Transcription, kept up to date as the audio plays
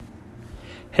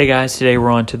Hey guys, today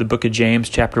we're on to the book of James,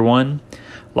 chapter 1.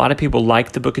 A lot of people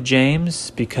like the book of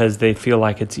James because they feel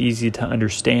like it's easy to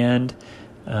understand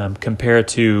compared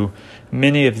to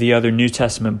many of the other New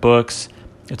Testament books.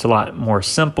 It's a lot more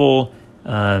simple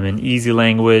and easy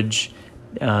language,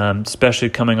 especially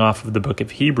coming off of the book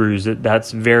of Hebrews.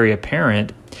 That's very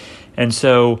apparent. And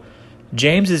so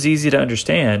James is easy to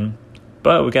understand,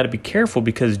 but we got to be careful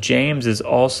because James is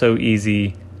also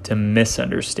easy to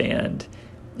misunderstand.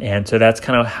 And so that's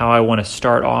kind of how I want to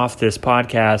start off this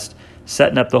podcast,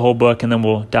 setting up the whole book, and then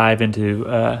we'll dive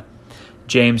into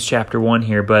James chapter 1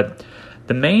 here. But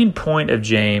the main point of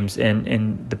James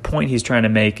and the point he's trying to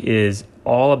make is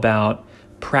all about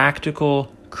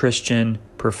practical Christian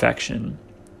perfection.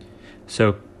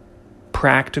 So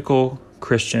practical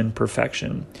Christian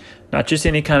perfection. Not just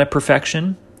any kind of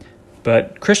perfection,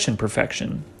 but Christian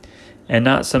perfection. And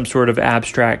not some sort of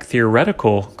abstract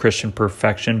theoretical Christian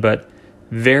perfection, but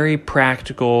very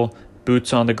practical,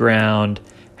 boots on the ground.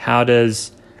 How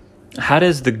does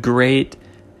the great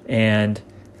and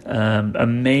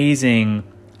amazing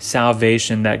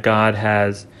salvation that God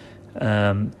has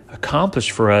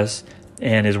accomplished for us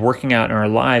and is working out in our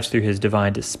lives through His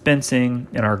divine dispensing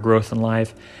and our growth in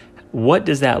life, what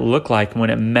does that look like when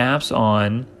it maps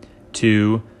on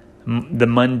to the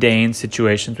mundane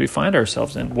situations we find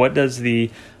ourselves in? What does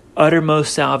the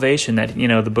uttermost salvation that,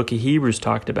 the book of Hebrews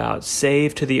talked about,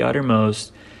 saved to the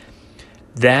uttermost,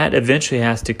 that eventually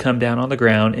has to come down on the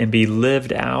ground and be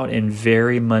lived out in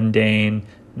very mundane,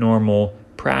 normal,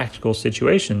 practical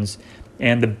situations.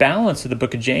 And the balance of the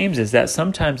book of James is that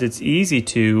sometimes it's easy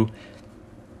to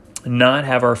not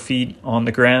have our feet on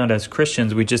the ground as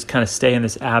Christians. We just kind of stay in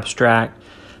this abstract,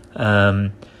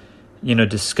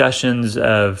 discussions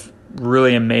of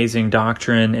really amazing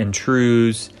doctrine and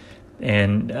truths,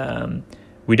 and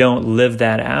we don't live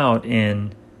that out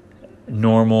in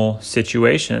normal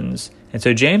situations. And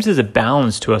so James is a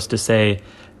balance to us to say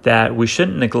that we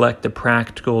shouldn't neglect the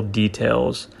practical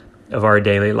details of our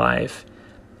daily life.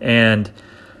 And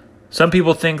some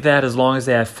people think that as long as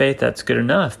they have faith, that's good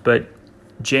enough. But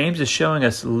James is showing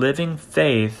us living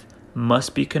faith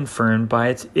must be confirmed by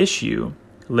its issue.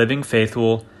 Living faith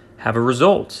will have a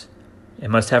result.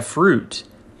 It must have fruit.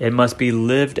 It must be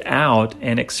lived out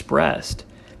and expressed.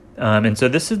 And so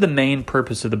this is the main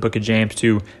purpose of the book of James,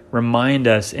 to remind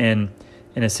us and,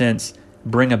 in a sense,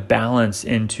 bring a balance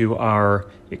into our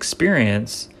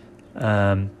experience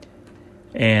and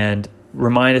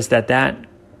remind us that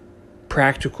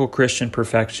practical Christian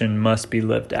perfection must be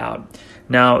lived out.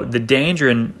 Now, the danger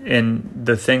and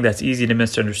the thing that's easy to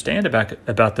misunderstand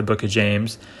about the book of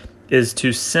James is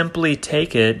to simply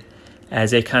take it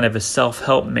as a kind of a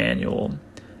self-help manual.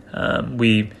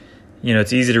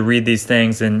 It's easy to read these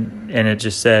things and it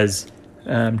just says,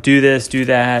 do this, do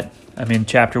that.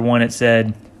 Chapter 1, it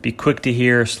said, be quick to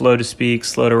hear, slow to speak,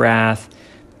 slow to wrath.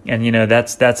 And,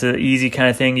 that's an easy kind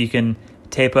of thing you can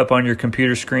tape up on your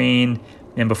computer screen.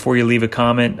 And before you leave a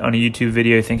comment on a YouTube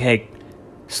video, you think, hey,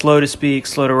 slow to speak,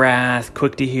 slow to wrath,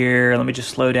 quick to hear. Let me just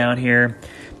slow down here.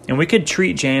 And we could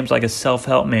treat James like a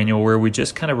self-help manual where we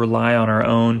just kind of rely on our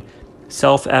own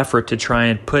self-effort to try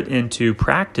and put into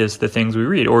practice the things we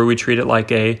read, or we treat it like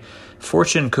a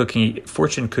fortune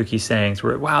cookie sayings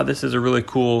where, wow, this is a really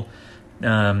cool,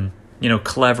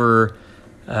 clever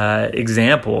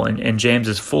example. And James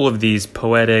is full of these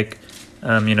poetic,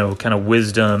 kind of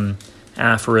wisdom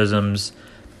aphorisms.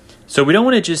 So we don't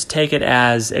want to just take it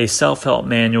as a self-help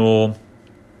manual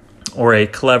or a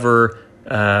clever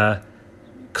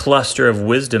cluster of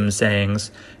wisdom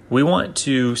sayings. We want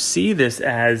to see this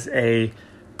as a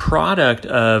product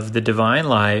of the divine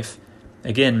life,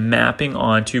 again, mapping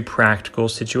onto practical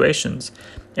situations.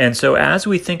 And so as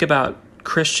we think about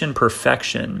Christian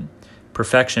perfection,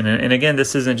 and again,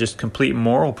 this isn't just complete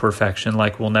moral perfection,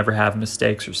 like we'll never have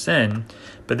mistakes or sin,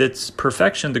 but it's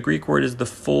perfection. The Greek word is the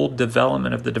full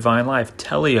development of the divine life,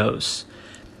 teleos.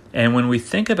 And when we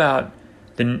think about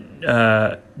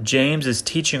James's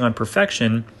teaching on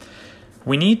perfection,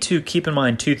 we need to keep in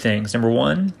mind two things. Number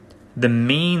one, the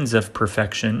means of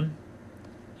perfection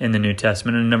in the New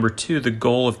Testament, and number two, the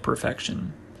goal of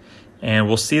perfection. And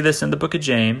we'll see this in the book of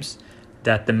James,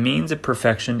 that the means of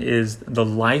perfection is the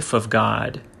life of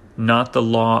God, not the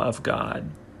law of God.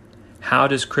 How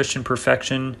does Christian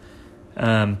perfection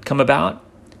come about?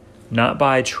 Not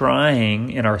by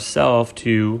trying in ourselves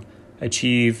to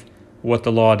achieve what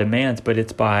the law demands, but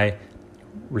it's by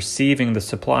receiving the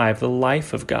supply of the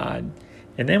life of God.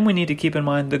 And then we need to keep in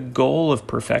mind the goal of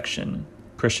perfection,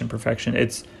 Christian perfection.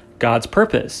 It's God's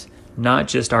purpose, not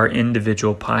just our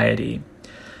individual piety.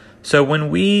 So when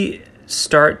we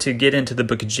start to get into the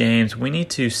book of James, we need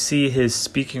to see his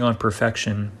speaking on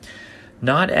perfection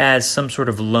not as some sort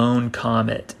of lone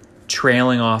comet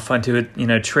trailing off on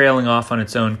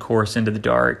its own course into the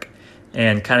dark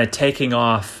and kind of taking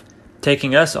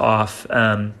us off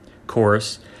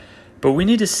course, but we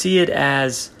need to see it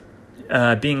as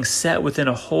being set within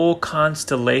a whole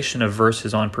constellation of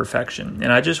verses on perfection.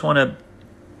 And I just want to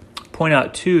point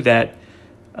out two that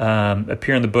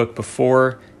appear in the book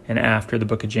before and after the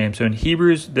book of James. So in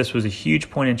Hebrews, this was a huge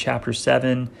point in chapter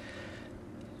 7,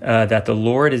 that the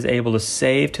Lord is able to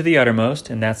save to the uttermost,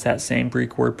 and that's that same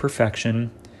Greek word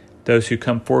perfection, those who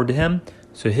come forward to him.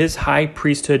 So his high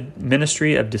priesthood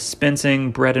ministry of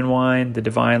dispensing bread and wine, the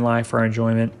divine life for our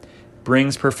enjoyment,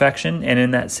 brings perfection. And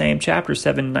in that same chapter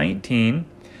 7:19,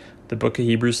 the book of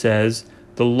Hebrews says,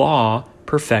 the law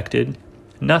perfected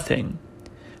nothing.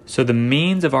 So the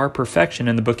means of our perfection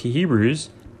in the book of Hebrews,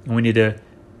 and we need to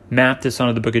map this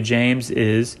onto the book of James,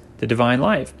 is the divine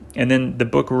life. And then the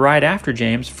book right after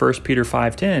James, 1 Peter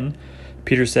 5:10,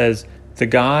 Peter says, the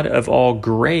God of all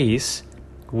grace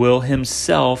will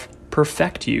himself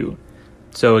perfect you.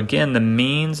 So again, the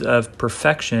means of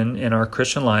perfection in our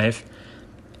Christian life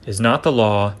is not the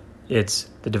law, it's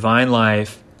the divine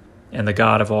life and the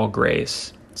God of all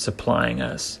grace supplying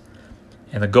us.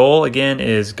 And the goal, again,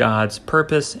 is God's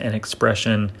purpose and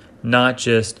expression, not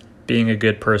just being a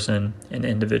good person and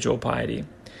individual piety.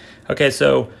 Okay,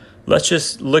 so let's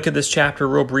just look at this chapter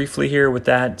real briefly here with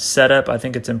that setup. I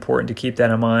think it's important to keep that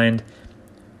in mind.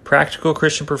 Practical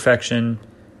Christian perfection,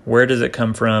 where does it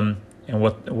come from, and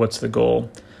what's the goal?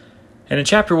 And in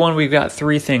chapter 1, we've got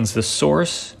three things: the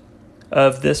source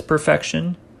of this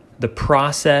perfection, the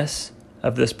process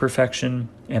of this perfection,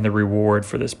 and the reward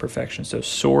for this perfection. So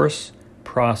source,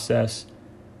 process,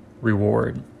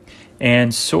 reward.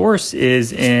 And source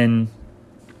is in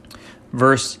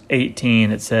verse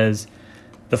 18. It says,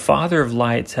 the Father of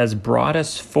lights has brought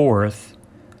us forth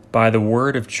by the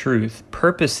word of truth,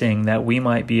 purposing that we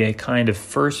might be a kind of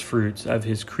first fruits of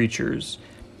his creatures.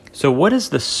 So what is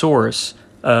the source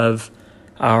of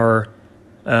our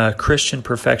Christian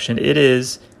perfection? It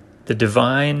is the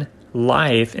divine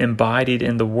life embodied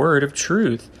in the word of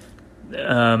truth.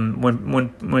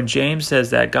 When James says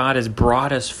that God has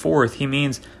brought us forth, he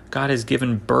means God has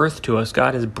given birth to us.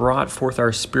 God has brought forth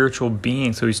our spiritual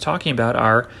being. So he's talking about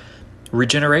our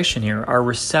regeneration here, our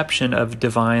reception of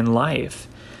divine life.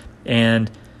 And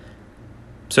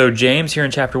so James here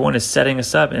in chapter 1 is setting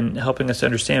us up and helping us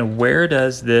understand, where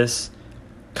does this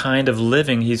kind of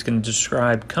living he's going to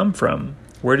describe come from?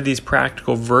 Where do these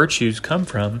practical virtues come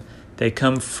from? They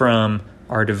come from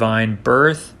our divine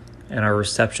birth and our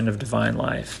reception of divine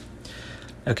life.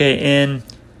 Okay, in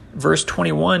verse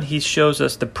 21, he shows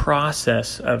us the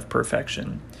process of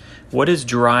perfection. What is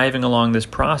driving along this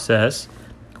process?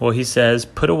 Well, he says,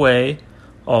 put away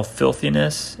all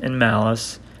filthiness and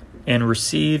malice, and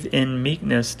receive in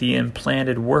meekness the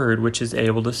implanted word which is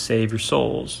able to save your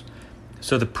souls.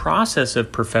 So the process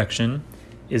of perfection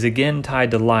is again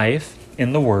tied to life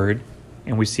in the word,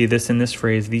 and we see this in this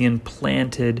phrase, the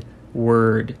implanted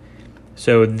word.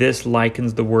 So this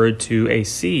likens the word to a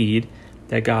seed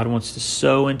that God wants to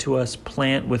sow into us,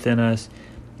 plant within us,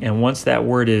 and once that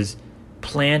word is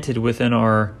planted within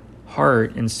our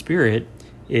heart and spirit,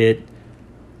 it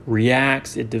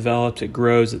reacts, it develops, it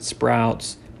grows, it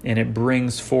sprouts, and it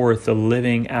brings forth the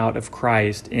living out of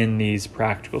Christ in these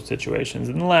practical situations.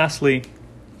 And lastly,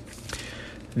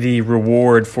 the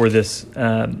reward for this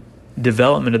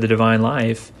development of the divine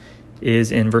life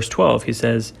is in verse 12. He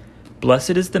says,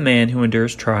 blessed is the man who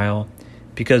endures trial,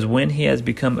 because when he has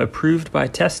become approved by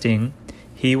testing,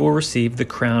 he will receive the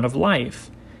crown of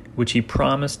life, which he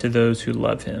promised to those who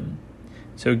love him.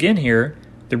 So again here,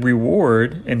 the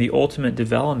reward and the ultimate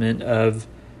development of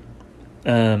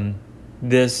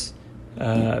this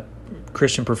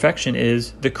Christian perfection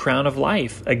is the crown of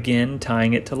life, again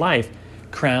tying it to life.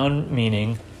 Crown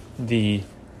meaning the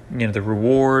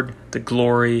reward, the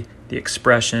glory, the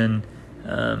expression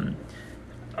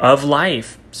of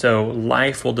life. So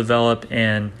life will develop,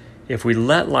 and if we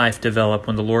let life develop,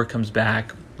 when the Lord comes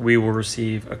back, we will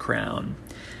receive a crown.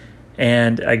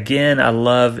 And again, I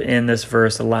love in this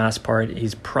verse, the last part,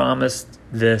 he's promised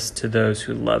this to those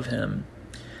who love him.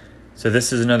 So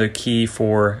this is another key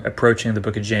for approaching the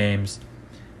book of James.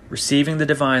 Receiving the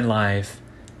divine life,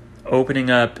 opening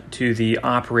up to the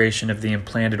operation of the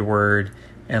implanted word,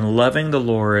 and loving the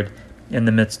Lord in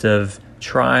the midst of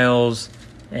trials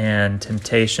and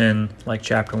temptation, like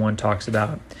chapter 1 talks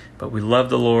about. But we love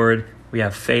the Lord, we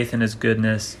have faith in his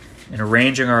goodness, in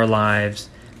arranging our lives,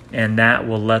 and that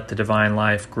will let the divine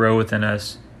life grow within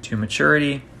us to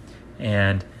maturity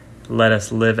and let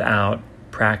us live out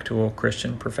practical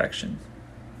Christian perfection.